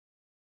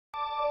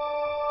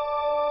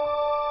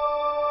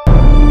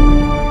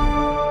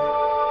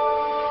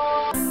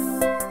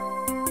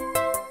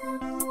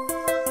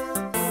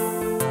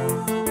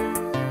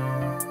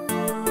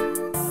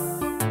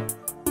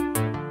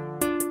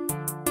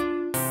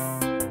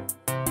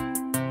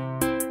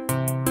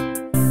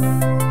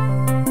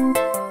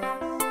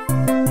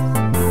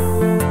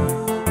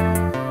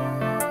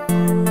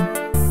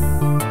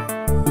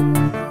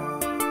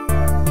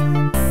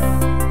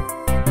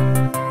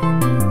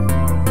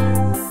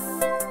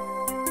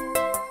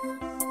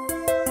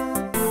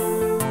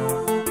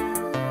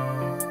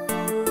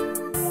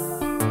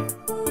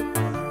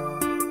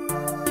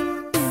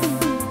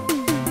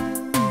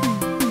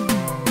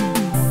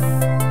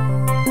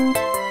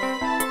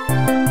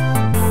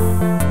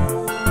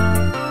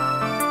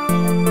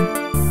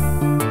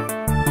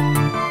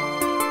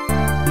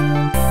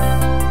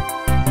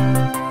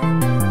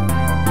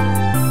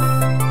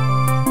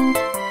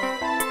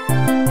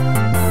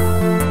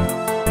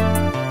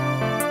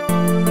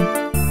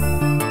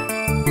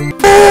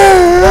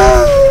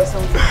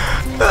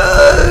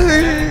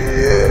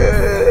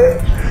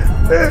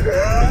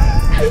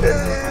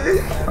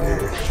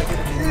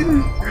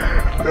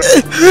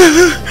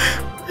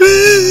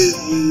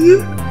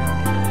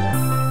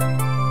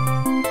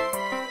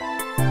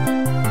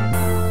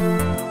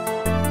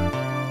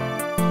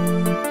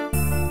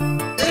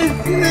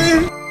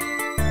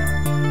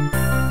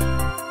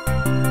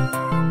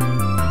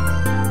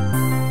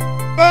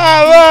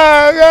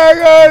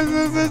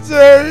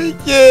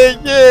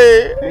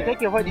Keke. Me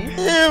kake faɗi?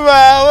 Ba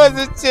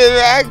wasu ce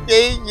da ake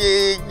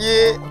yi keke.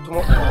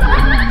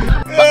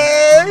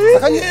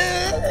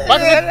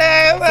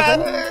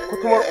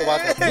 Kutumar uba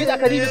ka. Ni da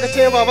Khadija ka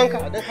ce babanka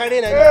dan kare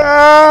na ni.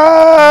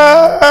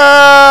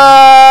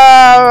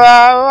 Baba.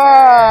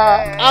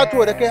 Ato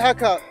da kai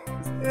haka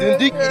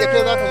dindiki da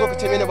kai zaka zo ka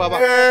ce mini baba.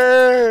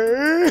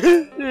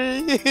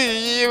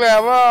 Yi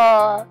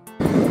baba.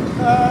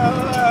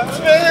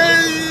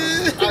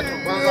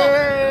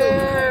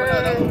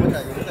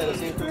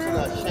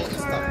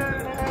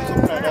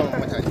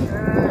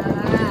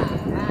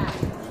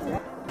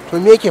 To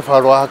me yake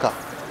faruwa haka?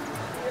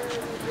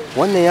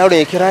 Wannan yaron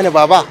ya kira ni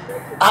baba?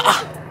 A'a.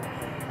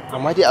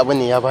 Amma dai abin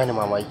ne ya bani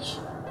mamaki.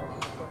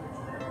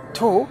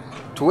 To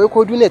wai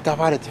ko duniya ta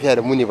fara tafiya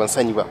da mu ne ban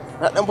sani ba.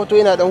 Na dan fito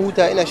ina dan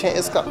huta ina shan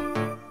iska.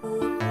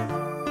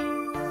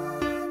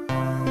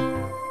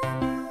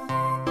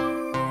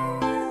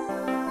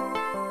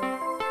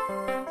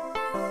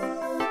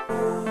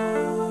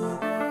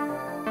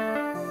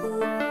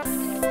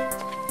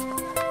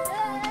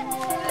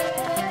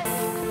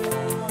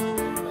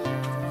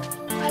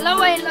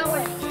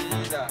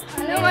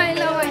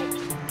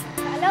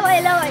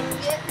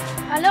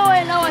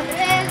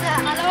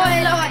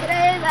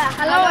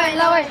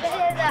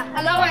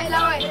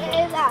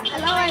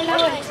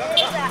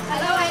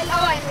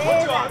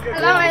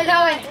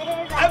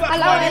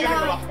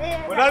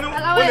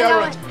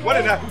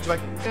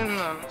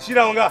 Shi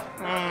na wanga?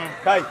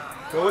 Kai,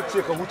 to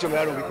wacce ka huce mai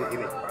yaron kake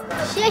ne.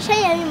 Shi ya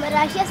shanya min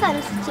mara, shi yasa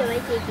na suce mai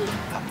keke.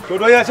 To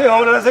don ya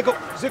shanya mara sai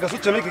ka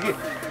suce mai keke.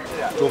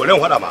 To bari in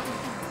faɗa ma.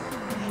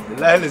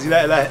 Wallahi la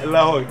ilaha illa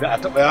huwa da a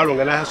taba yaron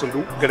ga na sundu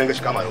garin ga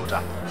shi kama da wuta.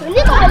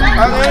 Ni ba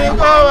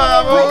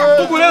ba.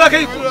 Bugu ne da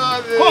kai.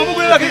 Ko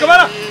bugu ne da kai gaba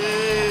na.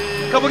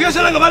 Ka buge shi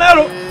nan gaba na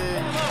yaro.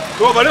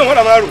 To bari in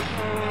faɗa ma yaro.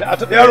 Da a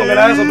taba yaron ga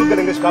na sundu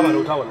garin ga shi kama da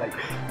wuta wallahi.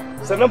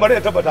 Sannan bari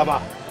in tabbata ma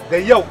da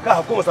yau ka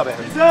hukuma sa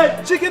bayani.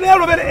 Cikin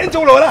yaro bai da yancin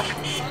walwala.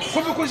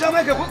 Kun bi kun sha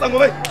mai kai kun tsango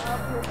mai.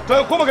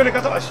 To ko magana ka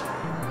taba shi.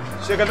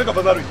 Shekar daga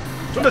bazaru.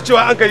 Tunda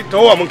cewa an kai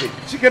tawowa mun kai.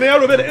 Shikenan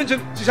yaro bai da yancin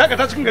shi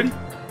shakata cikin gari.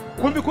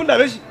 Kun bi kun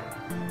dame shi.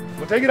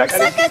 Mu ta gida kare.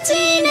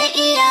 Sakaci na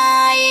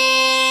iyaye.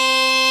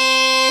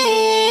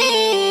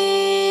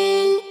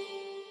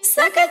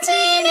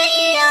 Sakaci na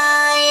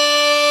iyaye.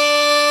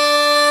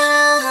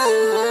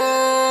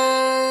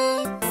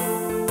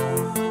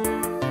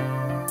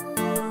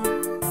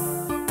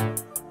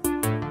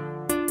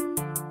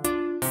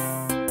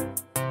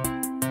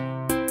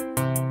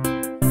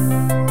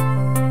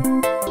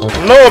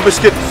 Nawa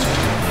biskit?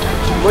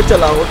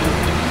 Murtala hudu.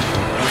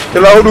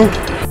 Kila hudu.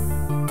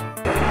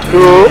 To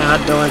har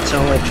da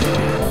wancan wancan.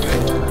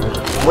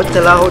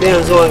 Murtala hudu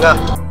yanzu wanga.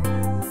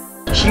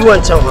 Shi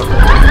wancan fa.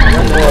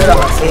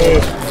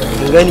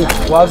 Gani.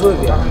 Wazo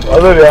biya.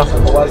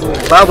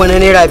 Babu na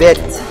naira biyar.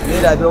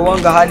 Naira biyar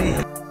wanga hali.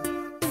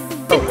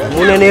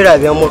 Mu na naira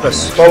biyar muka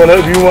su. babu na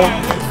biyu ma.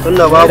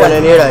 Tunda babu na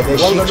naira biyar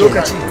shi ke.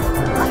 Lokaci.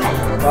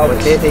 Babu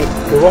daidai.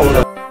 To ba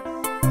mu.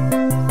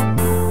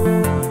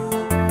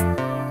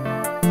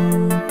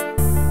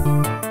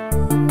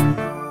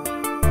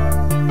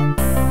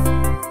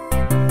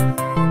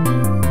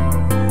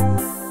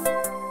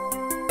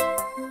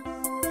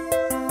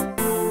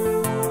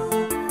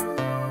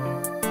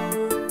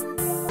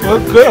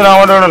 Kai ina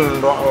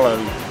wadannan don Allah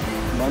ne.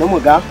 Bari mu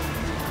ga.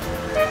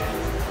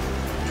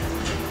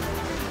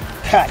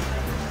 Kai.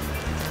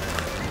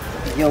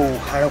 Yau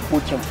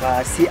harakokin fa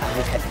sai a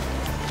hankali.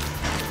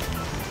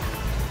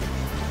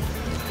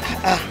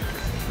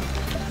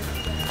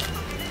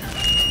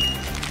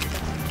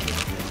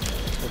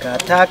 Ga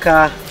taka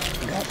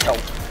ga tau.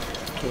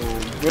 To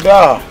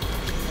guda.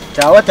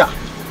 Ta wata.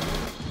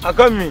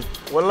 Akan mi?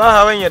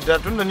 Wallahi ban yadda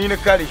tunda ni na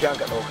kare shi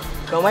aka dauka.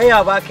 Kamar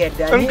ya baka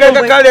yadda In kai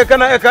ka kare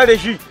kana iya kare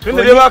shi tunda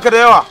dai baka da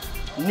yawa.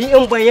 Ni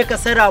in ban yi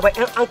kasara ba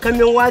in an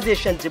kamin waje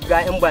shan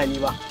jibga in ba ni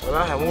ba.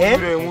 Wallahi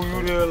mu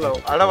yure wallah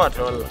araba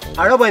ta wallah.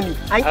 Araba ni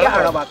an ki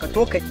araba ka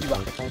to ka ki ba.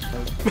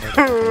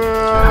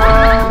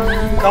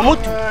 Ka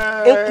mutu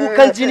in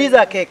kukan jini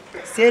za ka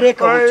sai dai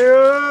ka mutu.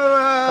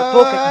 Ka to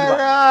ka ki ba.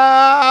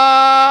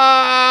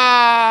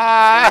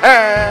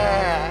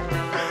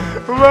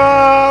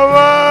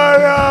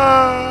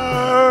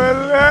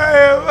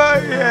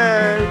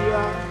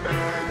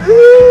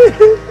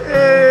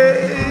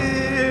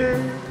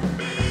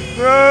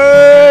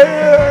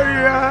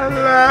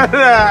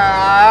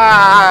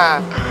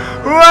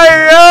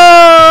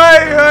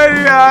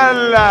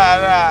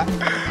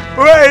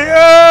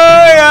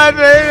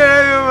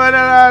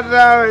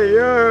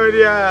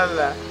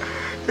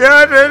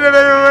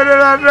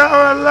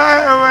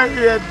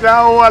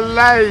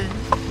 Wallahi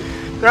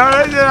ta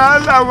rage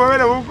Allah gobe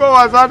da mun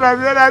kowa sata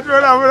sai na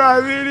tona mun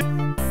asiri.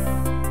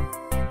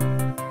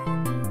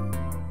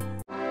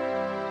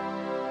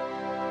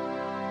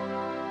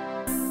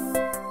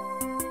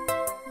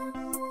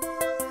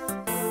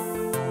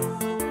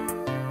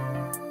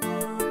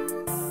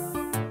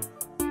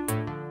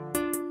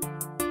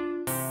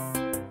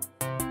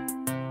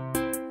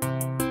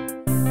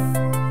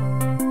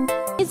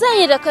 zan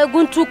yi da kai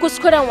guntu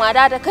kuskuren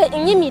wada da kai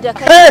in yi mi da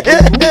kai.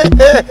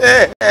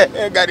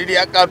 Gari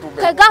ya katu.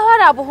 Kai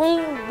gawara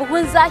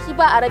buhun zaki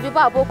ba arabi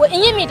ba boko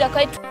in yi mi da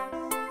kai.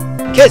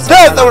 Ke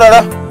sai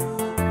tsaurara.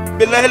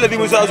 Billahi ladhi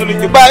musa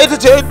azulun ba ita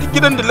ce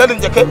gidan dillalin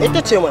jakai.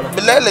 Ita ce mana.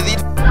 Billahi ladhi.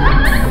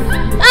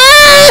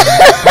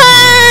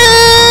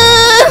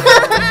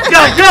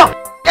 Ya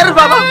yar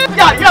baba.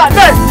 Ya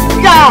dai.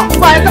 Ya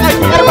ba ita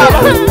ake yar baba.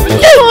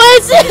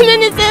 Wace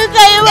mini sai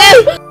kai wai.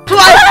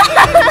 Tuwai.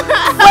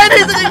 Wai ne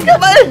sai ka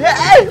bai.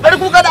 Bari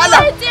kuka da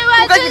Allah.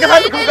 Kuka ki ka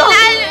fadi kuka.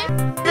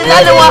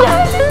 Dilalin wa.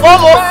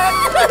 Omo.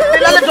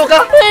 Dilalin toka.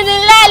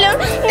 Dilalin.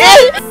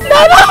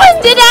 Baba kun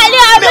ji dadi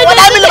abin.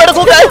 Wala min bari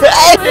kuka.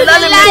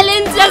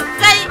 Dilalin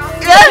jakai.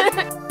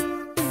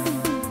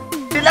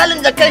 Dilalin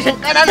jakai shin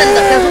kananan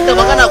jakai suka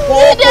magana ko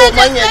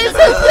manyan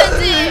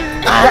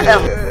jakai.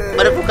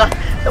 Bari kuka.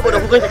 Saboda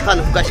kukan shi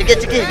kana kuka shige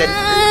ciki gani.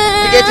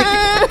 Shige ciki.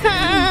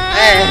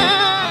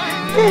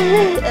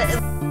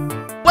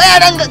 Waya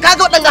dan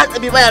kaga wadan ga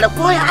hatsabi bayara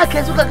ko ya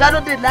aka suka gano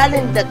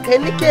dilalin jakai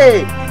nake.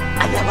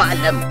 Allah ba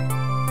Allah.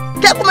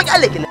 Kai kuma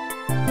kyale kina.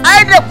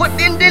 Ai da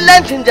kudin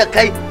dillancin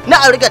jakai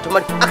na a riga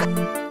tumar aka.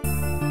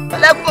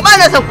 Wallahi kuma ba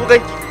na san ku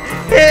ganki.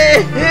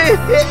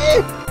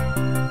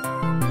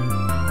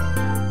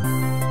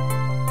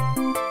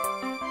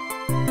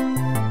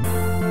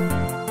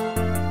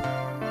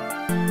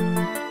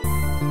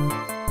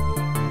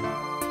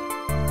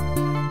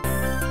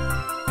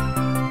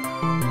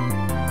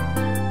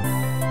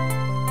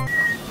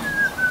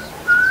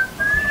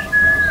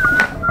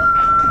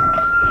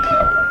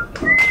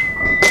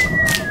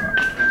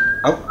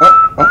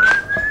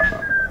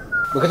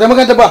 Baka ta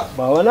makanta ba?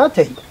 Ba wani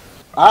ta yi.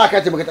 A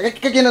ka ce baka ta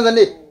kake nan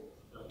zanne.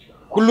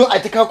 Kullum a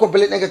ta kawo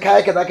complaint ɗinka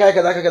kaya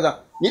kaza.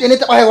 Ni dai ne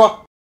taɓa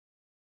haihuwa.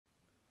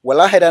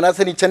 Wallahi da na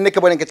sani can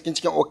nika barin ka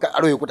cikin okka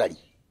aroye kutari.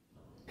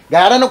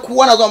 Ga yaran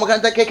kowa na zuwa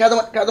makaranta kai ka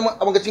zama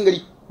a magacin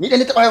gari. Ni dai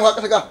ne taɓa haihuwa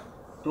ƙasa ka.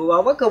 To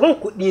baba ka ban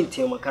kuɗi in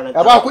ce makaranta.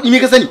 Ka ba kuɗi me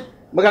ka sani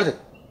makaranta.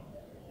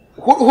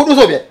 Hudu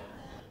so biyar.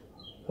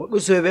 Hudu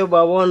so biyar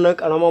baba wannan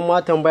karaman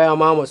matan baya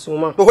mama su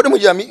ma. To hudu mu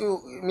ji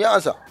mi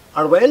ansa.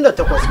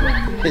 48 ba.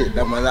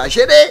 Da maza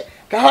ashe dai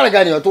ka fara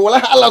ganewa to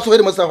wallahi Allah so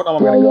hidi masa faɗa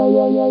maka.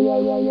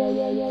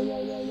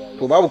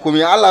 To babu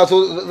komai Allah so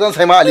zan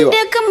sai ma alewa.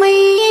 Duk mai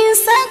yin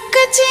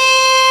sakaci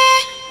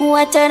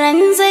wata ran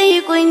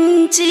zai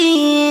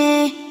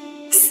kunci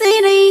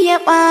sai ya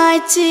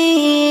ɓaci.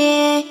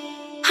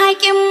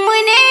 Haƙinmu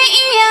ne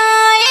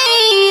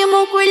iyaye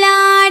mu kula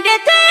da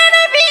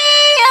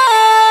tarbiyya.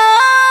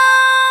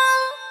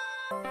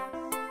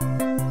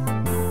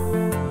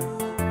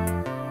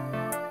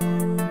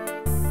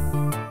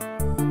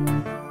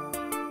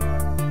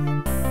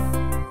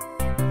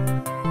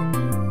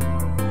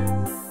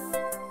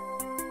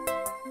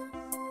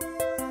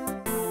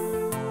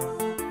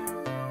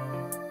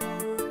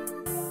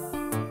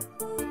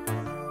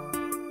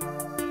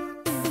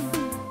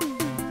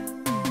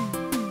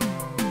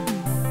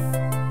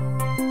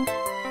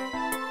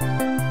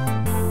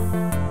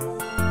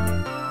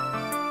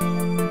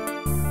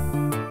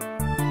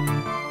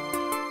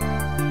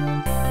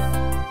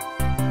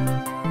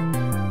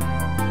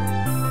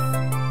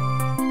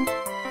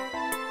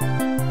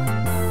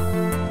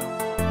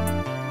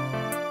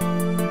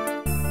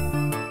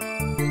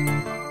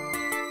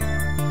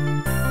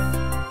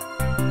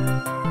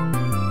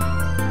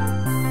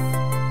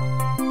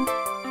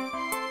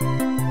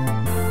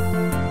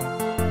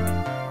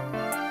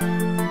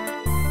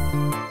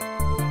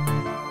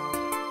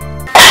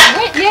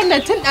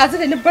 nan tun ɗazu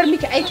da ni bar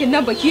miki aikin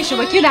nan baki shi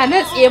ba kina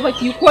nan tsaye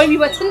baki komi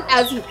ba tun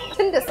ɗazu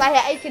tun da sahi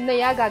aikin nan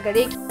ya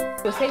gagare ki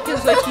to sai kin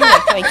zo ki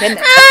wanken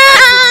nan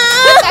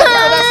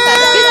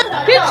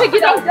kin ci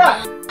gidan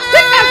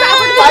tun ɗazu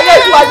abin da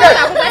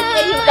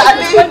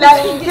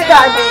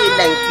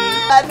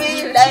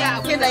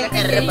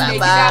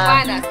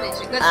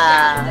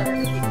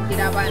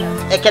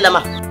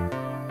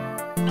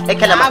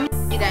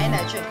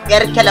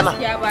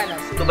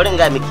to bari in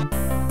ga miki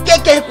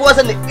keke kuwa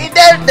sani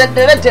idan da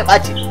daren ta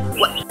ɓaci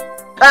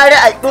kare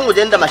a ɗin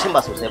wajen da mashin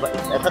ba sosai ba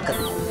haka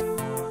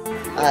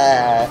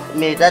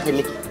me za ta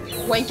miki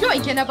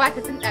wanke-wanke na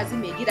bata tun ɗazu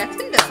mai gida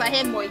tun da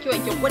sahen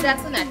wanke-wanke guda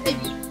suna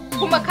tabi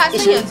kuma ka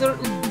san yanzu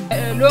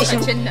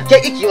lokacin nan ke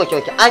iki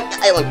wanke-wanke an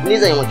ai wanke ni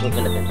zan yi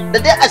wanke-wanke da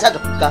dai a sa ta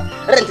kuka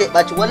ran ta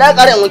ɓaci wala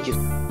ƙara in wanke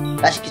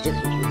tashi ki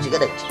shiga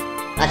da ki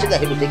a shiga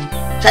hidu take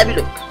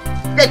shabilo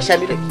take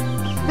shabilo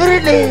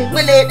Birle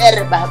wale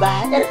ɗar baba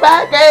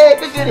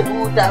bigir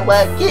huta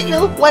wanke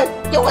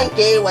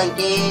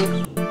wanke.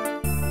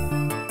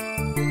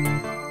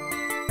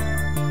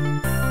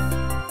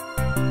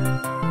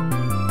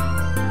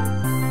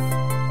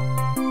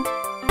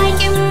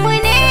 Hakinmu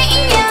ne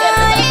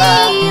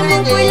iyaye mu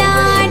kula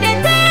da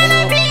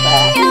tarbiyya.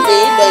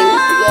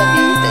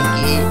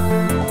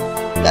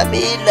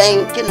 Kabilan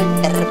kin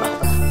ɗar baba.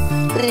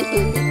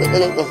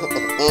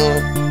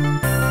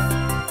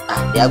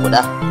 Ya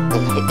guda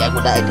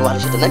ita wahal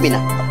shi ta nabina.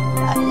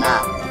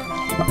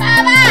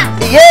 Baba!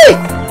 Iye!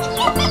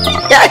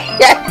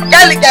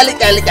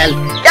 Kali.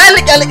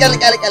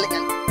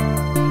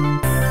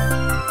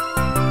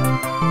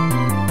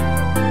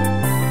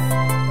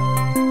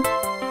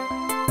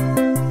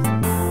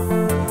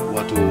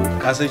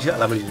 ka san shi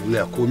al'amari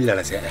duniya ko mina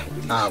na sai ai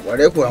hankuri. A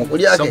kware ko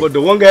hankuri akai. Saboda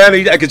wanga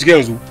yanayi da ake cikin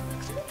yanzu.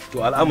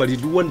 To al'amari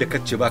duk wanda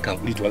kace ba ka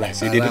hankuri to wallahi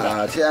sai dai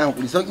da. Sai ai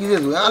hankuri sauki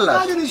zai zo ya Allah.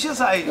 Ka gani shi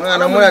yasa ai.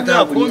 Muna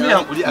ta hankuri. Ko mi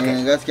hankuri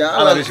akai. Gaskiya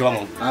Allah zai shi ba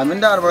mu. Amin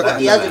da albarka.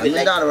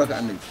 Amin da albarka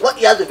annabi. Wa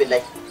iyazu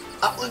billahi.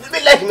 A'udhu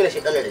billahi minash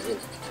shaitanir rajim.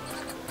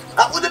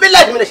 A'udhu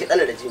billahi minash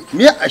shaitanir rajim.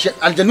 Me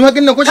aljannu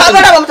hakin nan ko shi? Ka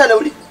bara ba mutane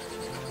wuri.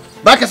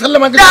 Baka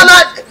sallama ga. Dama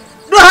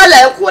duk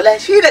halayen ku wallahi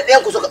shi da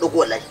ɗayan ku suka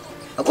dauko wallahi.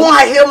 Kun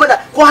haihe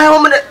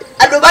mana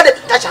alloba da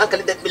tashi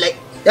hankali da billahi.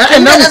 Ya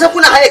nan na san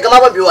kuna haye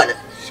gama ban biyo wannan.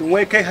 Shin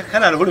wai kai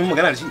kana da hurumin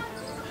magana da shi?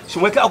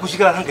 Shin wai kai aku shi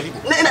kana hankali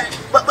ko? Ina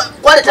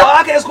kware ta.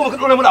 Ba aka yasko maka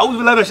dole mana a'udhu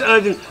billahi minash shaitanir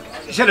rajim.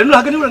 Shaitannu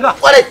haka ne wurin ga.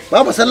 Kware.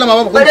 Babu sallama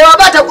babu. Barewa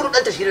ba ta gudu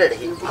dan ta shirin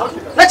rahi.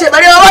 Nace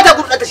barewa ba ta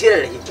gudu dan ta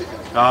shirin rahi.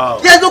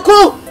 Yanzu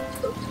ku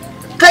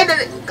kai da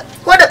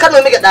ko da Kano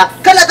mige da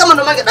kana gama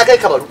noman gida kai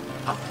Kamaru.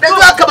 Dan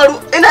zuwa Kamaru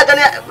ina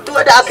ganin duk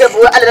da aka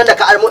yi Allah da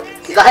ka almo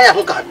ga hanya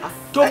kun ka hannu.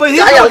 To bai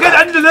yi ba kai da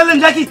adin lalan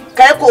jaki.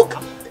 Kai ko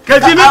ka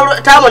ji mi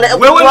ta mana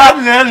wai wani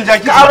adin lalan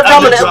jaki ka aure ta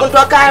mana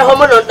kuntuwa ka haihu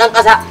mana dan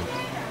kasa.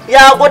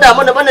 Ya gwada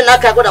mana bana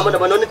naka ya gwada mana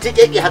bana wani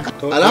tikeke haka.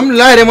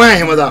 Alhamdulillah dai mun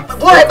haihu maza.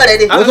 Mu hai bare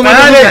ne. Wasu ma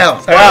ne yawa.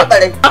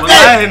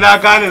 Wallahi na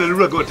gane da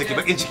lura ga take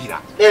bakin ciki na.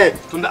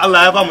 Tunda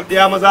Allah ya ba mu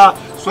ɗaya maza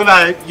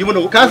suna yi mana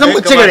ka san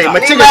mace gare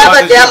mace gare. Ni ma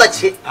ba ɗaya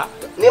mace.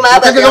 Ni ma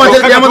ba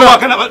ɗaya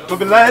mace. To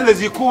billahi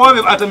allazi kowa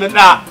bai bata min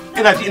da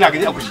ina ji ina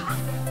gani a kushi.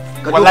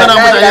 Wallahi kana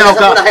mutane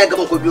hauka.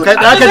 Kai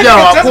da ka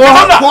jawa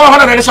ko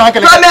hana da rashin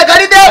hankali. To me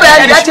gari da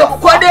bayani ya ce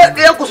ko dai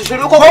ɗayan ku su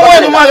shiru ko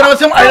wani ma ga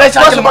sai mu ai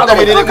rashin hankali ma ga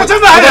mai ne. Ka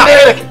canza hanya.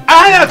 A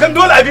hanya kan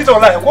dole a bi ta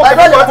wallahi ko ka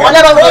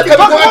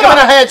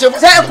kana haya ce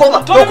sai in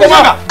koma. To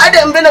koma.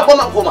 Ada in bina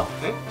koma.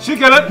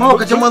 Shikenan.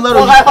 Mahaukacin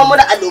manzaro. Ko haifan mu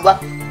da alloba.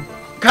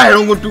 Kai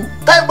runguntu.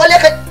 Kai bale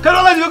kai. Kai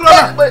wallahi ji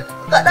gura.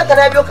 Ka dan ka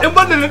da biyo ka. In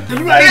ban da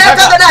lura ai ka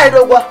ga da hai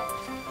dogwa.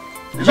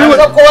 Ji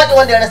kowa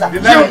wanda ya rasa.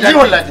 Ji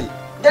wallahi.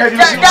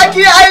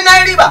 Daki ai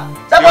na riba.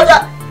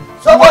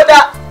 Saboda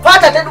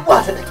fata ta dubu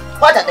hasan take.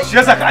 Fata ta. Shi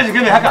yasa ka aje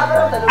kai mai haka.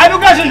 Ai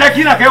duk gashin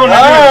daki na kai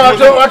wannan.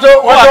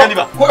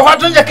 Ko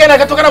fatun jakai na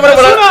ka to kana bara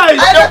bara.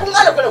 Ai da kun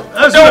ala kullum.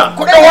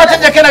 Ko dan watan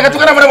jakai na ka to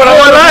kana bara bara.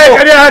 Wallahi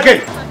kare haka.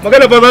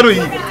 Magana ba zaro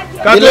yi.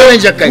 Ka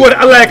to kuwar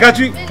Allah ya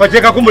kaci face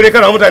ka kumbure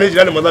kana mutane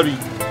jilalin mazaru yi.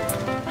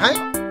 Hai.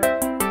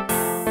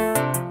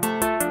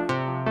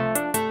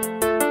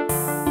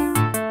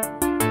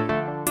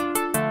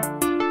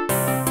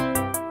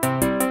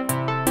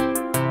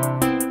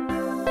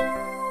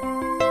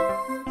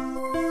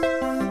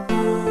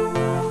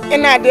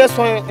 Ina dai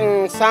son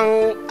in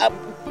san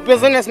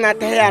business na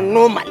ta haya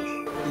normal.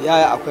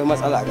 Yaya akwai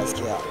matsala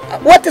gaskiya.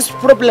 What is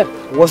problem?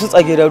 Wasu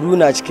tsagirarru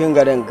na cikin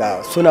garin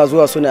ga suna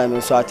zuwa suna min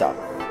sata.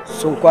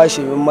 Sun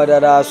kwashe min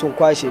madara, sun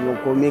kwashe min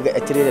komai ga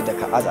etire da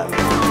ka azami.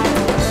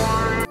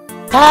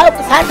 Ka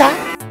sata?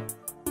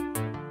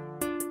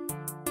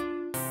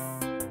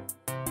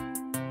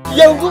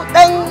 Yanzu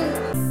dan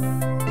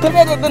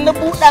tare da na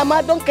buɗa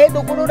ma don kai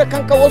dogaro da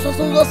kanka wasu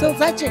sun zo sun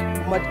sace.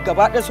 Kuma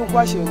gaba ɗaya sun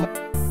kwashe min.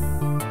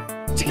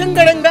 Cikin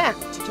garin ga?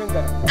 Cikin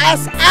garin.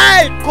 As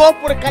I go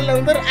for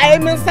calendar, I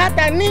am in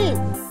Satani.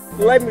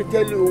 Let me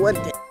tell you one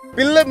thing.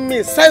 Believe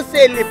me,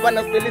 sincerely,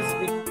 honestly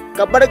speak.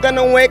 Ka bar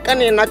ganin wai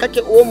kane na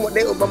kake uwan mu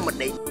dai uban mu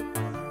dai.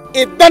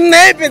 Idan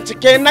na yi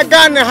bincike na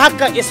gane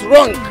haka is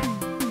wrong,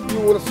 you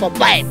will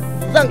survive.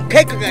 Zan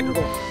kai ka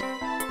gado.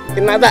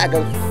 Ina za a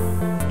gan su.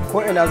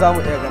 Ko ina za mu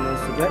iya ganin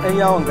su ga ɗan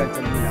yawon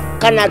gantan dina.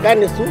 Kana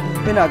gane su?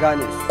 Ina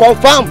gane su.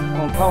 Confirm.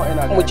 Confirm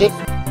ina gane. Muje.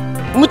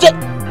 Muje.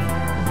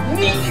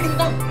 Ni irin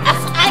nan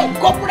as I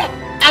go for it.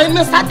 I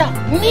miss sata.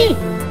 Ni.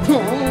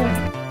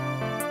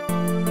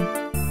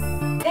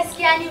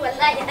 Gaskiya ni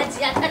wallahi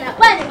Hajiya tana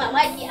bani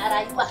mamaki a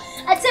rayuwa.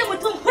 A ce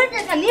mutum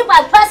furɗinka ni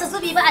ba fasa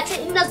zubi ba, a ce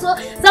in na zo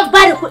zan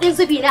ba da kuɗin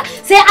zubi na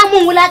sai an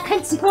mun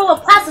wulakanci ko ba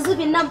fasa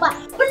zubin nan ba.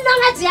 Kullum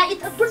Hajiya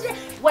ita duk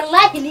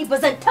wallahi ni ba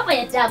zan taɓa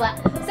yadda ba.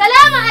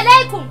 Salamu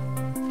alaikum.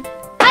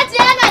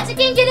 Hajiya na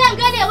cikin gidan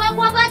ganewa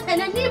ko ba ta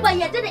nan, ni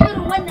ban yadda da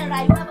irin wannan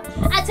rayuwa ba.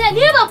 A ce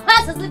ni ban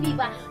fasa zubi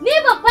ba, ni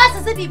ban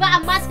fasa zubi ba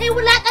amma sai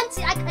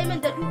wulakanci aka yi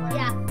min da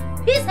dukiya.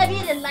 Fi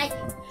sabilillahi.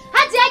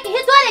 Hajiya ki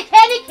hito da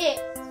ke nike.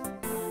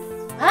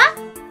 Ha?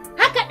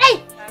 Haka dai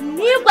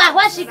ni ba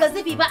washi ga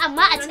zubi ba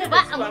amma a ce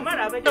ba a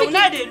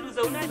zauna da ilu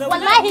zauna.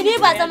 Wallahi ni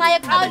ba zama ya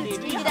kawo ni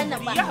cikin gidan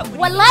nan ba.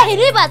 Wallahi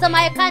ni ba zama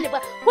ya kawo ni ba.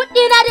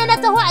 Kuɗi na dai na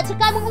taho a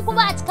cika min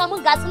kuma a cika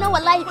min gasu nan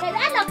wallahi kai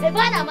Allah kai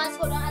bana ma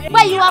so don Allah.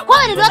 Bai yiwa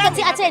kowane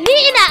lokaci a ce ni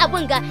ina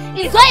abun ga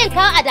in zo in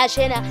kawo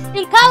adashe na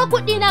in kawo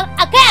kuɗi na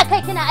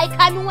akai kina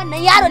aika min wannan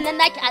yaron nan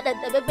naki a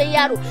daddababben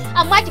yaro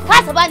amma ki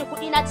kasa bani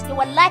kuɗi na ciki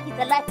wallahi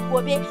tallahi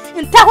gobe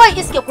in taho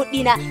iske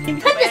kuɗi na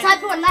kan da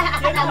safi wallahi a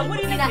haɗa min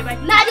kuɗi na.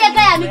 Na dai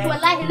gaya miki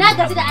wallahi na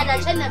gaji da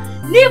adashen nan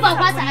ni ban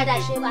fasa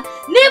adashe ba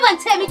ni ban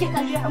ce miki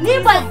kan ni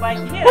ban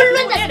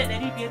kullun da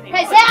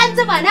kai sai an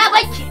zuba na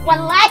bakki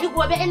wallahi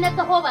gobe in na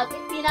taho ba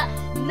kai na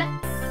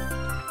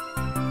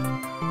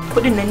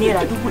kudin nan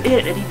naira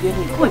 1500 ne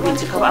kawai bai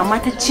cika ba amma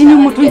ta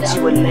cinin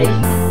mutunci wallahi.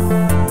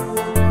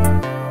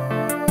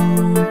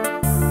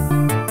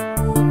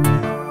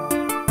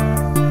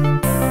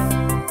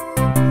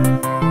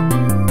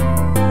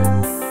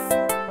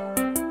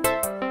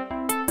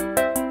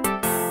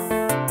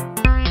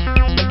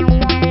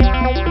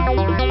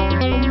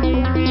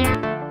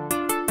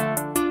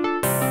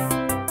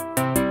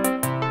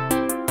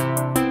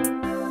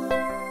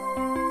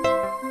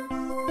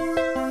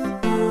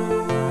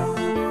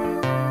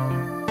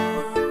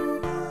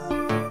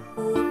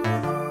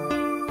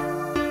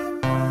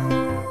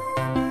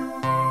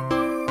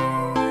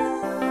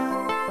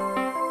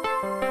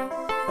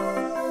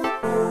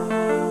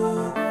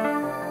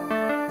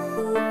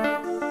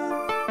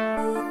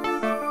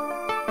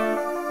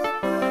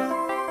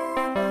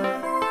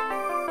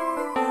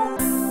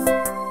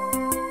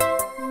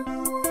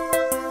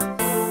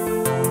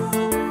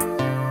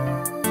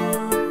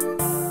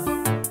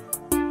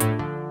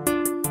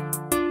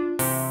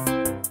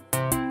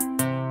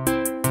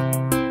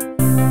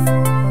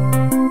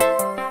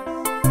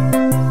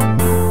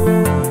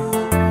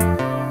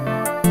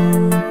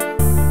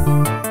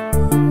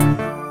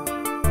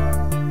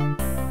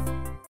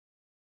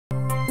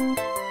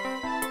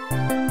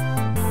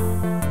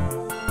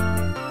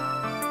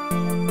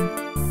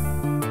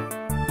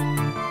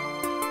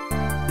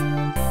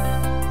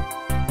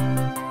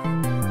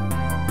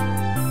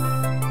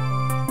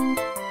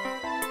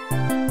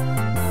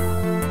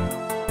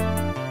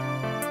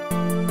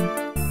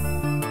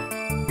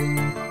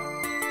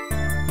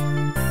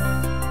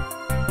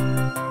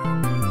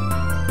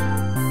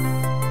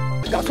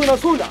 ga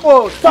suna.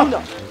 Oh, suna.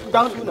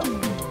 Dan suna.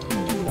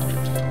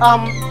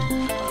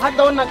 Har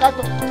da wannan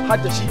kato. Har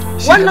da shi.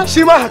 Wannan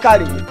shi ma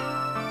hakari ne.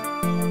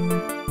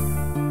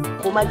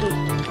 Come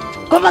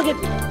again.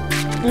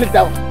 Sit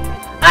down.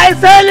 I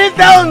say sit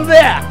down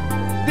there.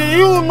 Do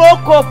you know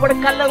kofar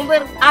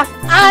kalanzir as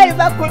I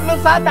that could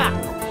miss sata?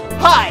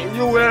 Hi,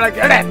 you will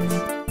regret.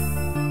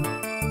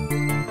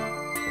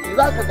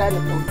 Za ka gane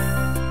to.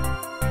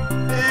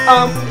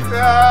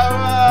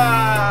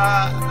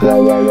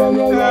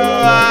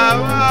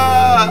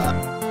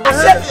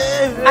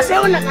 I say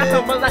wannan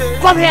katon banza.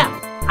 Come here.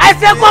 I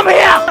say come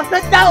here.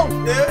 Sit down.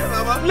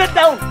 Sit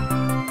down.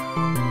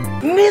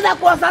 Ni da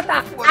ko sata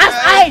as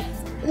I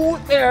ku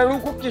tsiraru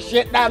kuke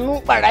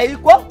shedanu barayi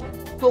ko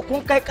to kun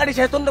kai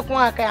karshe tun da kun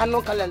kai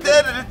hannun kalanzir.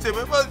 Sai da nace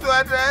mai ban zuwa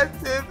ta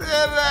ce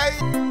sai rai.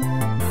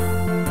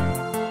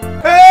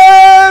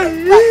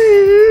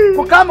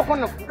 Ku kama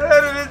kunna.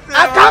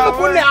 A kama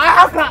kunne a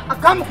haka a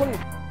kama kunne.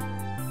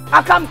 A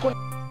kama kunne.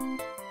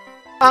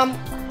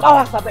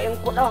 Kawa 70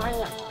 ku dau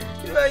hanya.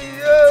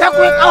 Sai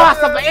ku kawa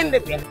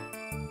 75.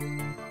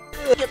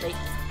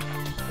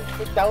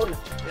 Dauna.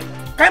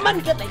 Kai man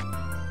ke dai.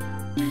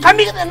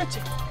 Kami ka nace.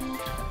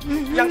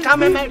 Yang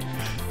kame mai.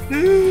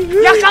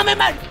 Yang kame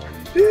mai.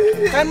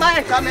 Kai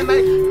mai kame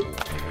mai.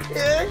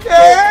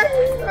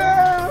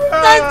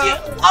 Thank you.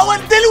 I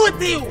will deal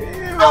with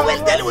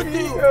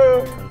you.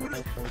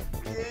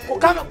 Ku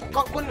kama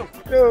kunnu.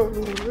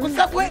 Ku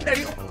sako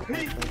 300.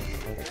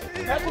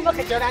 Kai kuma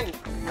ka jira ni.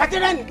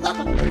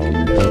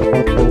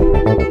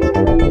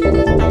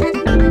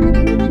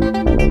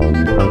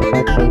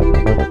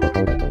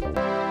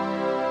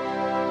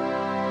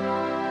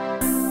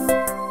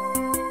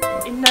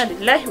 Inna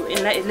lillahi wa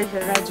inna ilaihi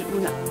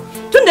raji'una.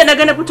 Tunda na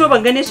ga na fito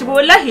ban gane shi ba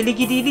wallahi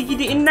ligidi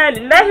inna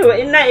lillahi wa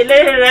inna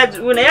ilaihi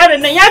raji'una.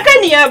 Yaron nan ya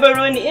kani ya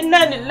baro ni.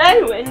 Inna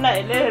lillahi wa inna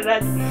ilaihi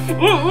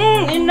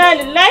raji'un. Inna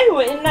lillahi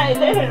wa inna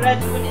ilaihi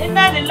raji'un.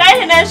 Inna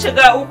lillahi na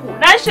shiga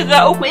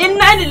uku.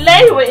 Inna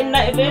lillahi wa inna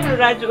ilaihi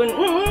raji'un.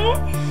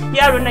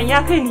 Yaron nan ya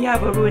kani ya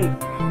baro ni.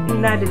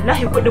 Inna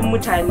lillahi kudin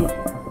mutane.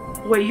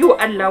 Wayyo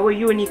Allah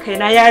wayyo ni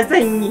kaina ya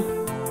zanyi.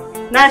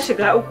 Na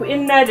shiga uku.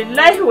 Inna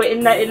lillahi wa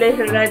inna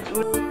ilaihi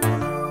raji'un.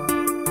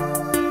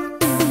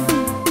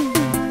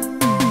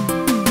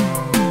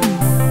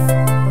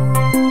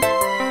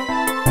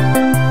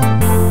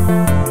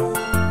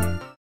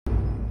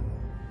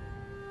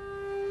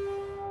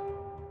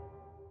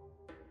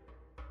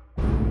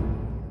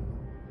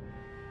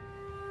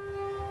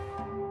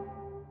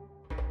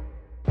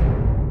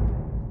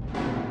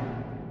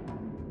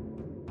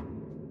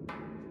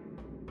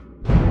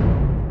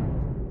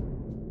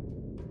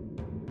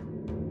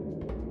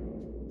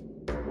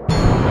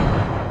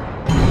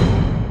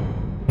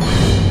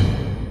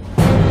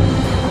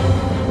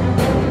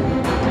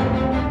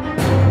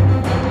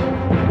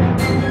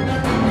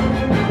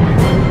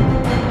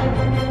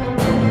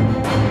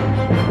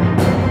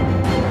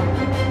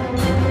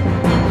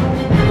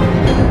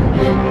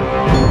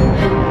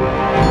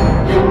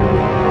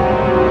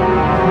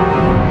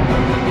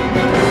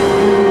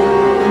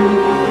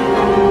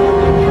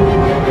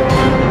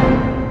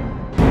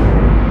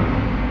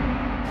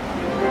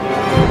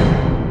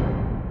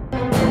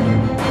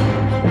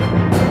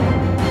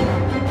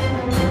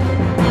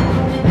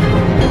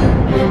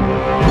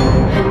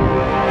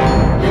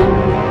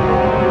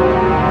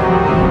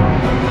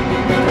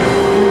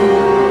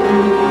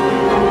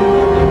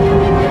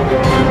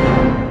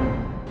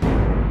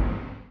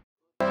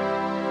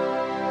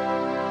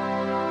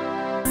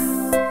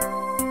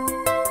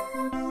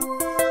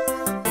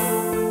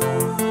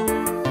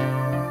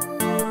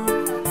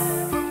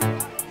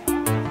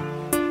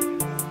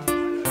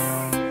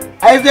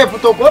 Ai zai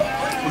fito ko?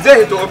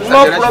 Zai hito ofisa.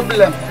 No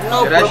problem.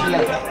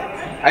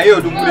 Ai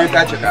yau dubu ne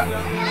ta cika.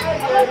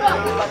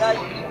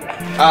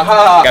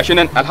 Aha. Gashi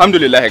nan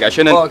alhamdulillah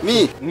gashi nan.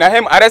 Me.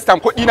 Nahim arrestan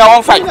kuɗi na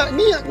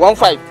 15.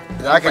 15.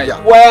 Za ka ja.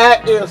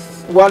 Where is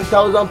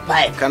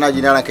 1005? Kana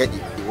ji na ran kai.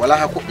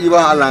 Wallahi kuɗi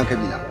ba Allah ka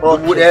bina.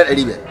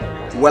 1500.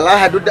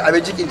 Wallahi duk da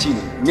abin cikin ci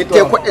ne. Ni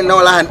tai kuɗin na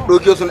wallahi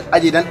doke su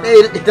aje dan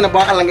ɗaya ita na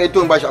ban Allah ga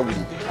ito in bashi a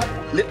guri.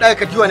 Lidda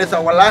ka jiwa ne sa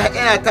wallahi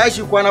ina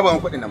tashi kwana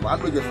ban kuɗin nan ba an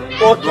doke su.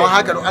 Don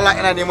haka don Allah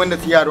ina neman da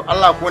siya don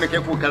Allah ko ne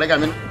kai ko ka raga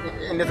min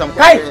inda sam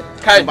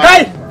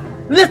Kai.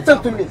 Listen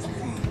to me.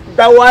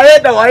 Da waye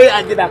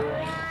a gida.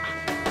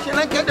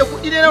 Kenan kai da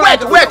kuɗi ne na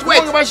wait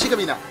ba shi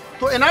kabina.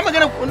 To ina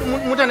magana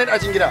mutane da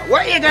cikin gida.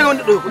 Wai iya gane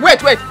wanda doke.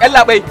 Wait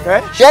Allah bai.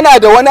 Yana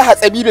da wani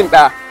hatsabibin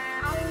da.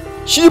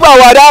 Shi ba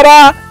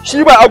wadara,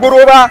 shi ba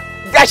aguro ba.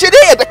 Gashi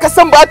dai da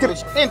kasan batir.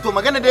 To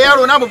magana da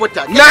yaro na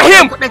babuta.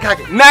 Nahim.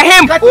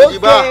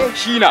 Ba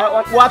shina.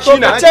 Wato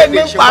ka ce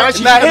min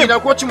Nahim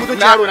ko cin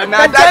mutunci yaro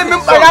na. Ka ce min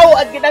barawo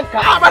a gidanka.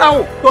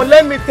 Barawo. To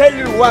let me tell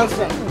you one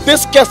thing.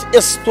 This case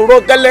is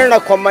struggling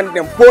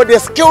recommending for the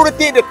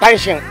security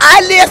detention.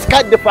 Alias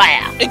cut the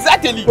fire.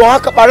 Exactly. To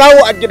haka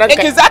barawo a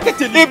gidanka. Exactly.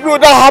 If you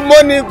don't have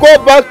money, go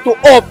back to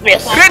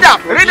office. Read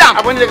up.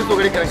 Abin da kake so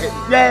gare ka ranke.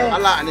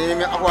 Allah a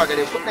nemi afuwa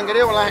gare ku. Dan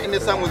gare wallahi in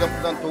samu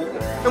zan to.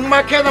 In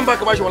ma kai zan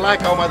baka bashi wallahi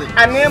kawo ma zai.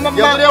 A neman ma.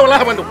 Yanzu dai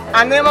wallahi ban da.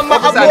 A neman ma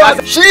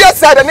abuwa. Shi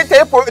yasa da ni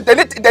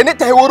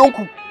tayi wurin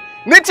ku.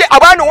 Ni ce a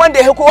bani wanda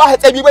ya kowa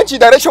hatsabibanci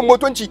da rashin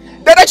mutunci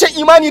da rashin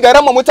imani da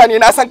rama mutane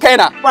na san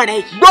kaina.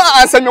 Don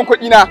an san min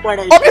kuɗi na.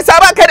 Ofisa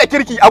ba kai da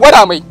kirki a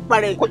gwada mai.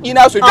 Kuɗi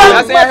na su ji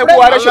na san ya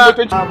kowa rashin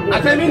mutunci.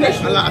 A sai ne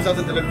shi. Allah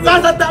asasin talaka.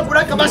 San ta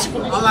gura ka bashi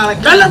kuɗi. Allah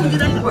kalam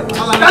gidan.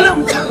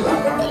 Kalam.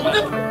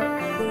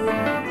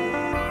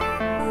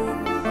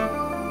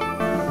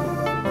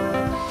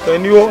 Kai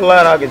ni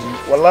wallahi na gaji.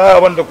 Wallahi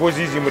abin da ko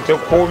zizi mutai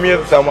komai ya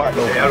samu a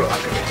dauka yaro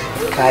haka.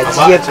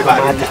 Kaji ya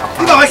kamata.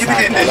 Ina maki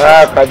take inda.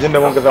 Ah, kajin da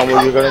mun ka samu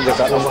yi garin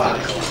jaka.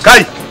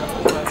 Kai.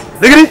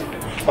 Digiri?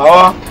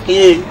 Bawa.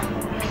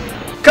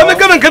 Kaman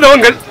ka da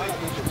wangan.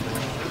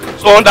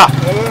 Tsohon da.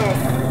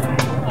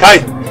 Kai.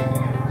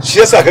 Shi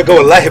yasa kaga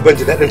wallahi ban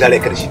ji dadin tare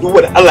karshe. Duk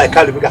wanda Allah ya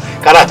kare ka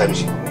karata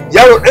mishi.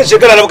 Yaro dan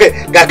shekara na kai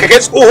ga ka kai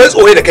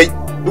tsohon da kai.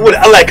 Duk wanda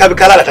Allah ya kare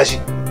ka lalata shi.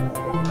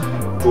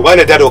 To ba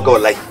ne da ka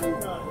wallahi.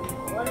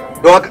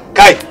 Don haka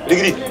kai,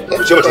 digiri.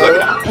 Ce mata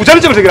zakira. Wuce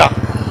mata gida.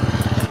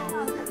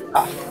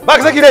 Ba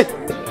ka saki dai.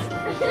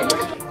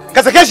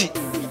 Ka sake shi.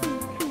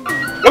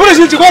 Gaba da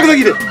shi ci ko ka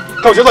saki dai.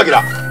 Kauce zuwa gida.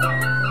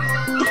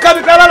 Duk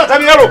kamin kara na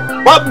tamin yaro.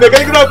 Babu mai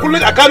gani gida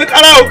kullum a kamin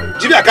kara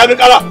jibi a kamin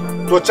kara.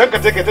 To can ka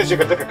take ta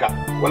shekar taka ka.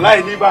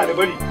 Wallahi ni ba da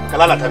bari ka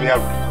lalata min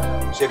yaro.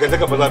 Shekar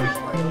taka ba za mu yi.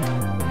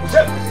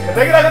 Ka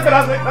ta gida ka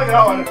kara sai ka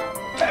kara wani.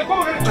 Kai ko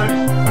magana ta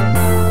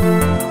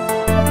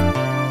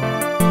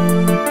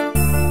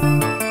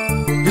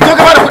Fito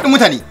ka bada kuɗin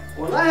mutane.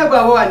 Wallahi ba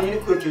wa ni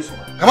ɗauke su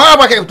ba. Kamar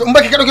ba ka in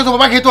baka ka ɗauke su ba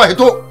ba ka hito a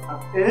hito.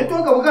 Hito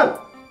ka bugan.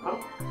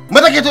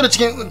 Maza ka hito da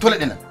cikin toilet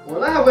ɗin nan.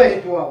 Wallahi ba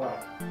hitowa ba.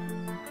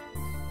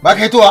 Ba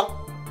ka hitowa.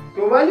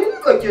 To ba ni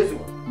ɗauke su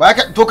ba. Ba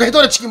ka to ka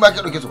hito da cikin ba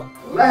ka ɗauke su ba.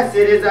 Wallahi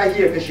sai dai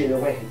zahi ya kashe ni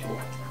ba hitowa.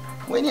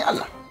 Wai ni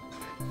Allah.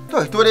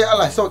 To hito dai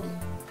Allah sauki.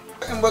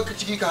 In baka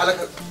ciki ka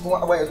halaka kuma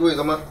abin ya zo ya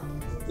zama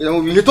idan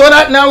mu bi hito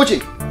na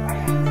wuce.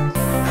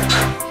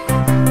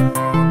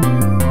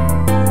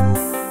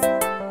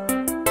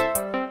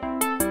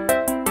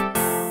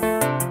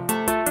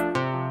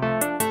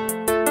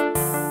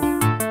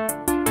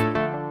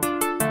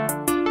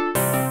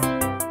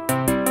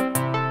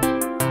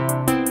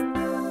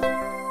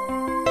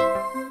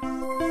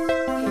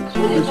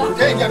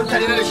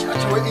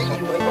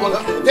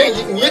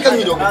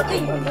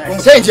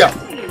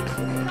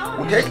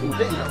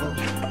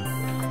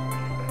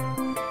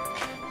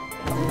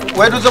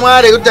 Wai duk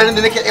zama da mutanen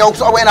da nake yau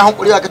kusa abu ina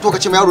hankuri ka to ka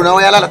ce yaro na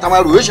ya lalata ma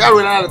yaro ya yaro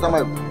ya lalata ma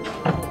yaro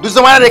duk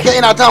zama da kai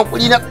ina ta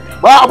hankuri na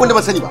ba abun da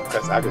ba sani ba ka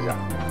tsaga ja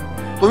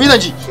to mi zan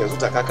ji yanzu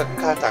ta ka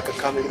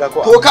mai gida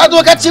ko to ka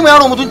zo ka ci ma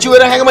yaro mutunci wai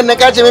ran hagaman nan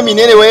ka ce mai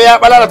menene wai ya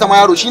lalata ma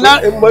yaro shi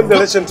na in ban da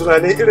rashin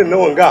tunani irin na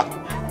wanga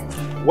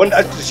wanda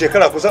a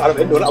shekara kusan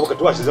 40 da wani abu ka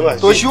tuwa shi zama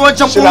to shi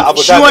wancan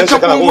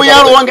bungun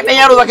yaro wanga dan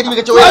yaro zaka ji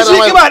ka ce wai shi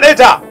kiba dai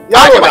ta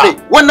yaro ba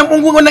wannan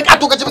bungun wannan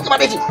kato ka ce kiba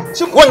dai ce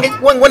shi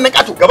wannan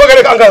kato gaba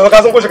gare ka an ga ka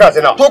san ko shi ka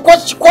sai na to ko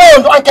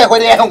yanzu an kai kwai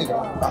ya hawan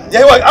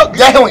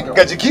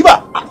ga jiki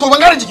ba to ban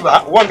gane jiki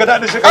ba wanga da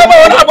shekara ba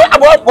wani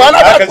abu wani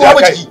abu ko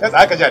ba jiki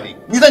aka ja dai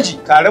ni zan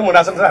ji tare mu na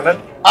san tana nan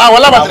a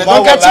wallahi ba ta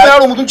don ka ci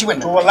yaro mutunci bane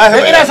to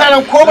wallahi ina sa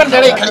ran ko ban da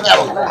rai kan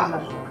yaro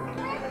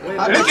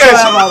rike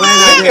shi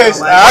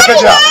aka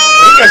ja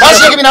ba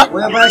shi gibi na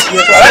ba shi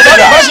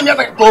ya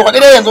to faɗi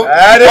dai yanzu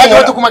kaji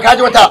wata kuma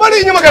kaji wata bari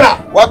in yi magana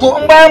wato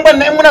in bayan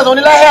ban in muna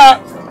zaune lahiya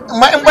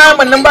amma in bayan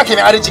ban nan ba ke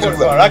mai arziki kan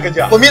zuwa raka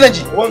ja to mi zan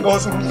ji wanga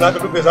wasu zaka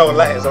dubbe sa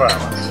wallahi in saurara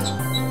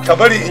ka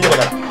bari in yi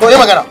magana to yi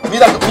magana mi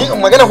za ka mi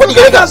magana hodi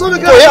gare ka to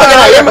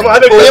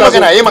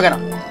yi magana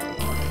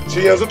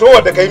shi yanzu to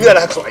wanda kai miya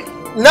da haka so ai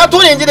na to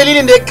ne yanzu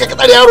dalilin da ka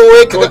tsare yaro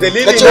wai ka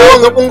ce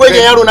wanga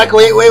bungoyen yaro naka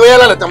wai ya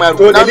lalata ma yaro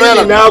to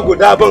dalili na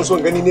guda ban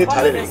son gani ne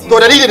tare da ni to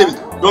dalili da mi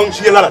don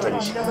shi ya lalata ni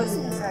shi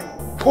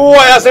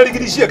kowa ya san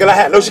rigidi shi ya ga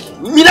lahiya laushiki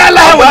mi da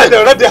Allah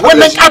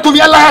wannan kato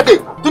mi Allah ya kai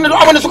tunda duk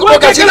abin da suka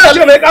doka shi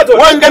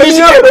wanga mi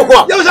shi ke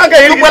dokuwa yau san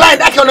kai duk wallahi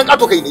da ake wannan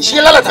kato kai ne shi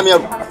ya lalata mi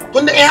yaro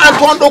tunda in an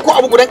to an doko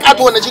abu gudan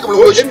kato wannan shi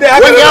kamar shi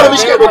wanga yaro mi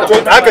shi ke doka to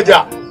haka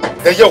ja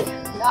da yau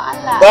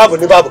babu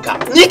ni babu ka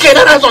ni kai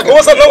na so ko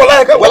sannan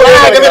wallahi kai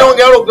wallahi game da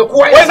wanga yaro da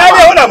kowa wai na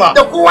ne wala ma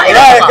da kowa ina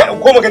saba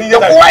ko magani ne da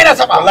kowa ina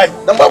saba wallahi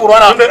dan babu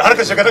ruwana har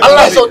ka shiga da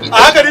Allah ya sauki a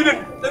haka ni din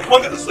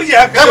wanga tsuge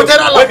haka kai mutar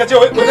Allah ka ce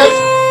wai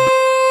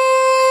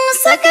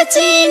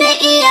sakaci na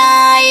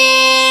iyaye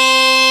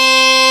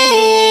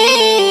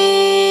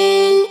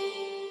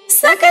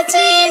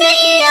sakaci na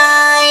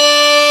iyaye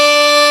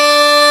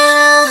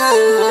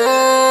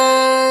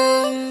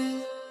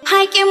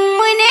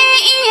haƙinmu ne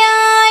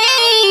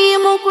iyaye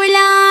mu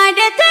kula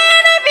da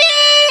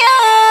tarbiyya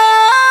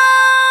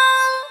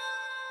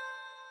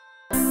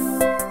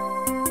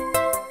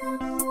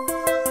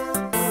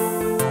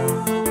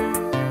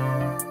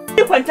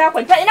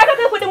kwanta ina ka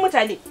kai kudin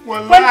mutane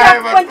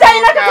kwanta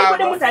ina ka kai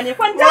kudin mutane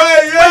kwanta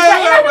ina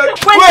ka kai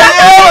kwanta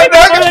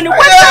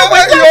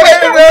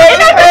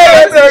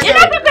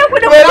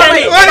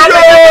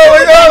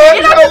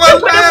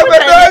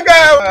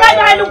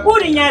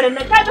yaron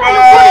nan ka ga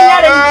halin kurin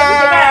yaron ne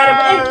kuke kai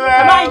 40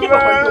 kamar an kifa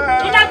kwando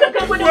ina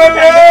kakkan kudin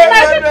mutane ina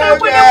kakkan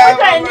kudin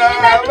mutane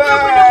ina kakkan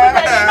kudin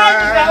mutane na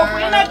shiga uku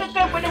ina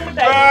kakkan kudin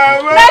mutane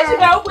na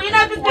shiga uku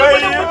ina kakkan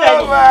kudin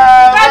mutane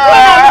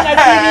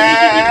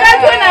ka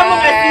tona mun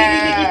asiri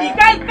ligidi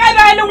ka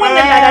ga halin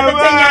wannan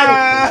lalataccen yaro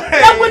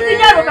dan gudun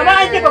yaro kamar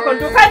an kifa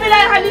kwando ka bi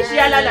lai halin shi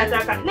ya lalata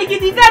ka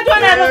ligidi ka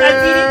tona mun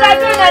asiri ka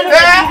tona mun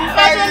asiri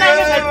ka tona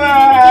mun asiri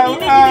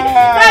ligidi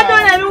ka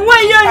tona mun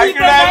wayo ni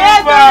ka ya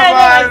tona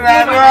mun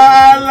asiri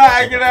Allah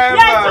akira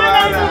ya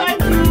tona mun asiri.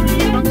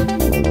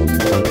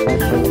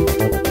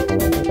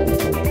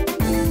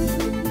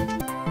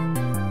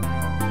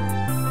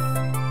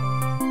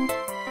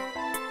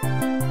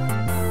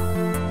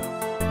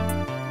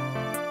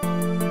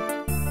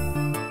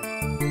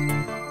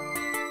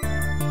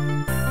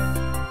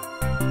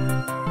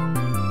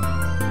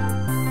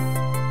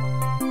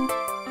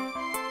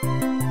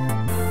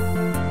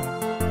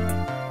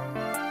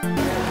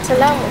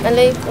 Assalamu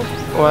alaikum.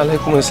 Wa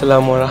alaikum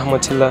assalam wa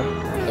rahmatullah.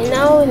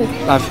 Ina wuni?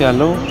 Lafiya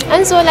lau?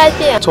 An zo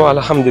lafiya. To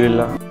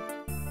alhamdulillah.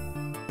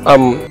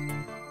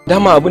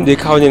 Dama abin da ya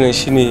kawo ni nan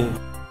shine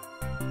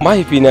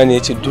mahaifina ne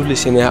ya ce dole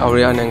sai na yi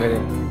aure a nan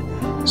garin.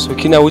 So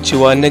kina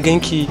wucewa na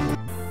ganki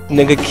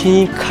na ga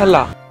kin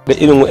kala da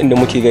irin waɗanda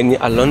muke gani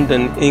a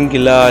London,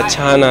 Ingila,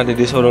 China da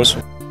dai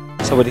sauransu.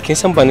 Saboda kin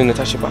san ba ni na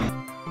tashi ba.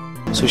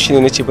 So shine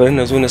na ce bari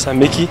na zo na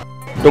same ki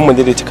don mu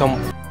daidaita kanmu.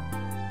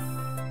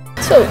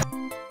 To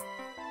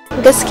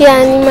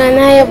gaskiya ni ma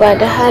na yaba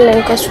da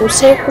halinka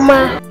sosai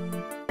kuma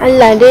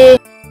Allah dai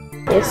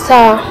ya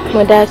sa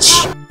mu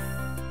dace.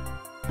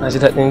 Na ji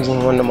daɗin jin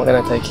wannan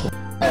magana take.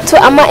 To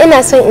amma ina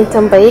son in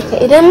tambaye ka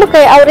idan muka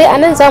yi aure a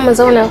nan za mu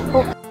zauna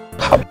ko?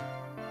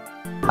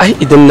 Ai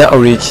idan na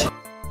aure ki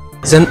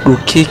zan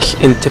ɗauke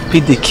ki in tafi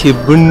da ke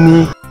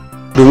birni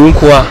domin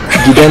kuwa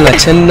gida na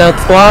can na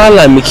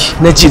kwala miki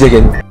na ji da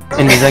gani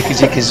inda za ki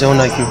je ki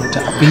zauna ki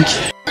huta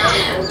abinki.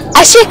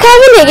 Ashe ka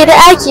ne gida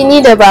aki ni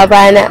da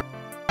babana.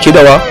 Ki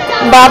da wa?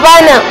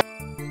 Babana.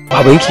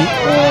 Babanki?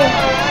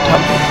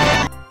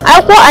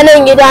 Ai ko a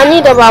nan gida ni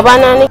da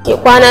babana nake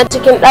kwana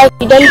cikin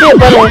ɗaki don bai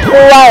barin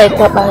kowa ya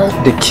taɓa ni.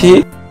 Da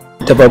ke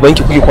da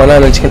babanki kuke kwana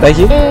nan cikin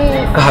ɗaki?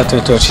 Ah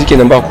to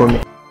shikenan ba komai.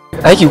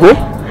 Ɗaki ko?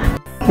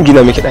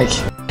 Gina miki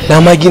ɗaki.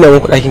 Na ma gina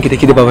muku ɗakin ki da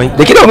ke da babanki.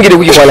 Da ke da babanki da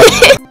kuke kwana.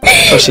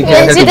 To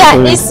shikenan. Ji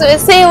daɗi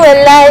sosai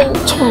wallahi.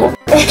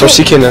 To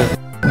shikenan.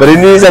 Bari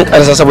ni zan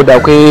karasa saboda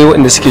akwai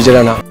waɗanda suke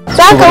jira na.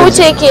 Za ka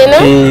wuce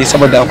kenan?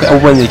 Saboda akwai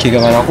abubuwan da ke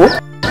gaba na ko?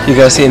 Ki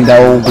ga sai in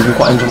dawo gobe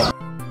ko anjima.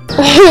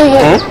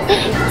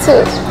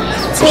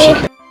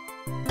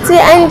 Sai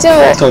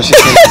anjima. To shi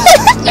kenan.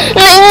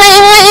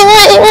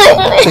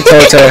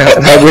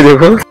 Na gode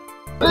ko?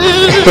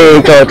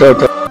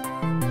 To.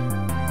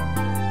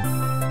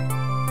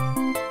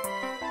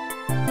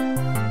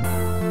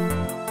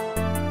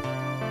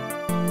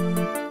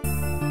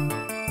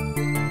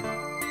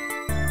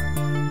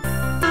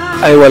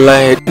 Ai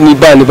wallahi ni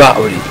ba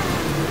aure.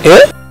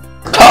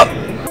 Ta.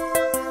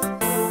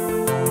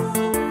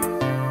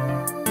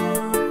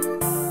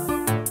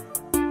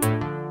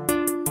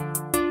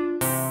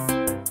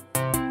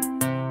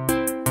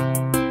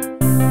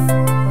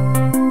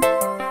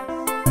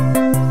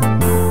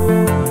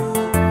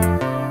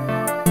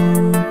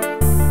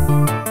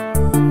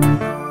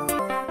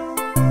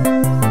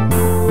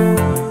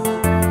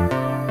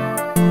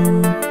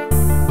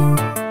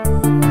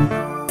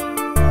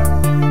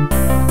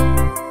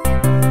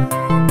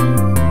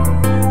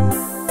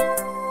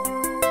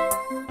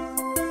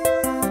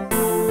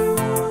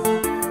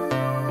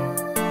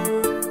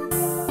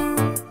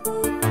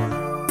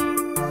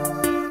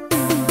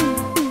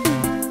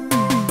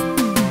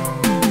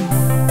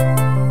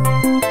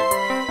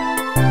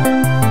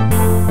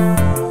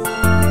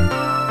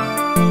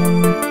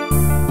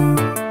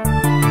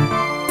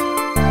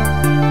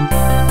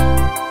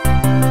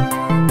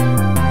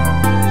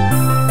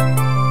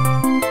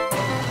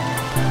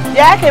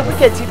 Ya kai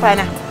kuke jifa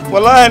na?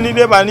 Wallahi ni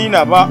dai ba ni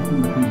na ba.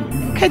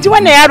 Ka ji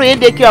wannan yaro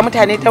yadda yake wa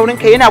mutane taurin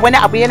kai yana wani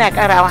abu yana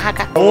karawa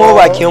haka. Mu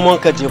ba ke mun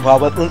ka jifa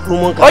ba tsuntsu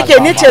mun ka. Okay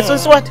ni ce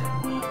tsuntsuwa.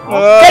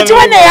 Ka ji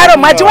wannan yaron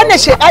ma ji wannan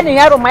shedanin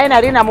yaron ma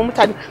yana rena mu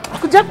mutane.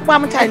 Ku je ku ba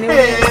mutane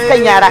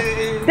kan yara.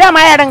 Dama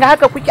yaran ga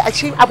haka kuke a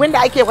cikin abinda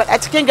ake faɗa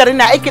cikin garin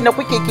na aikin da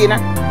kuke kenan.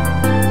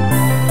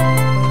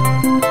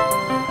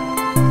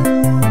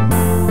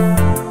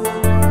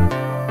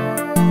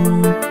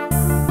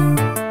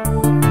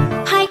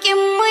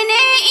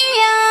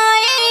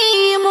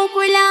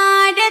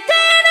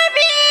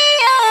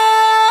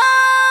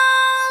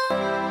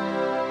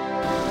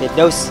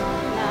 Firdaus,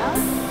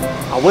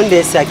 abin da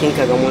ya sa kin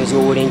ga mun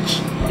zo wurinki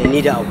da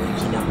ni da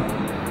abokina.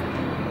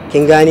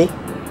 Kin gane?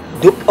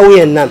 Duk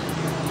ƙauyen nan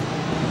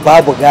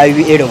babu gayu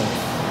irin mu.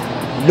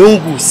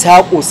 Lungu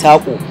saƙo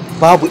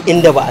babu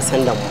inda ba a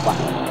san da mu ba.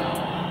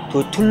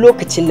 To tun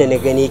lokacin da na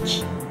gane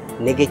ki,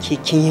 na ga ke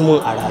kin yi min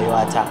a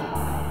rayuwata,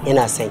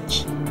 ina son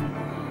ki.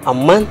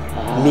 Amma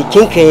me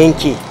kin ka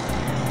yanke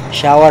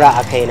shawara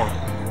a kaina?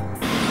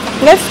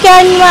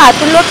 Gaskiya ni ma a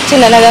tun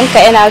lokacin da na ganka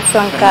ina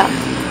son ka.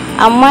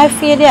 Amma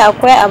sai dai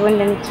akwai abin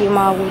da nake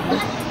ma gudu.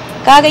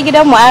 kaga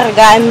gidanmu an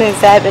riga an min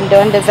zaɓin da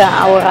wanda zan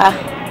aura.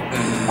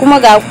 Kuma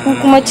ga ku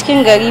kuma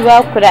cikin gari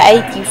ba ku da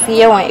aiki fi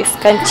yawan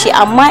iskanci,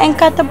 amma in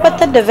ka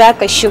tabbatar da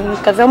zaka shiru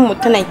ka zan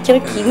mutunan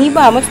kirki ni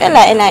ba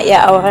matsala ina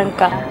iya auren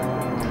ka.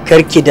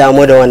 Karki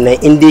damu da wannan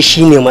in dai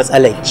shine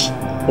matsalanki.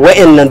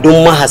 Wa'annan duk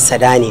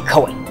mahassada ne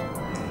kawai.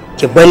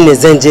 Ki banni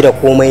zan ji da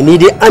komai, ni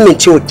dai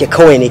amincewa ki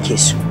kawai nake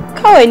so.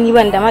 Kawai ni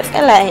ban da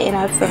matsala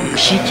ina son.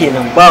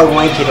 Shikenan ba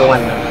ruwanki da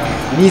wannan.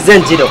 Ni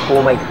zan ji da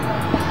komai.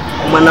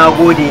 Kuma na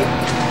gode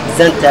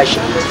zan tashi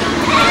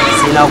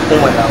sai na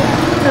koma dawo.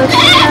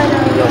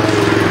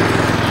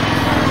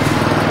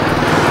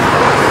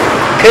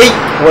 Kai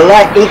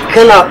wallahi in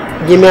kana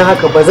yi min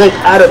haka ba zan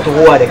ƙara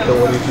tuhowa da kai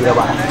wani hira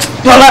ba.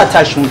 Dole a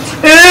tashi mutu.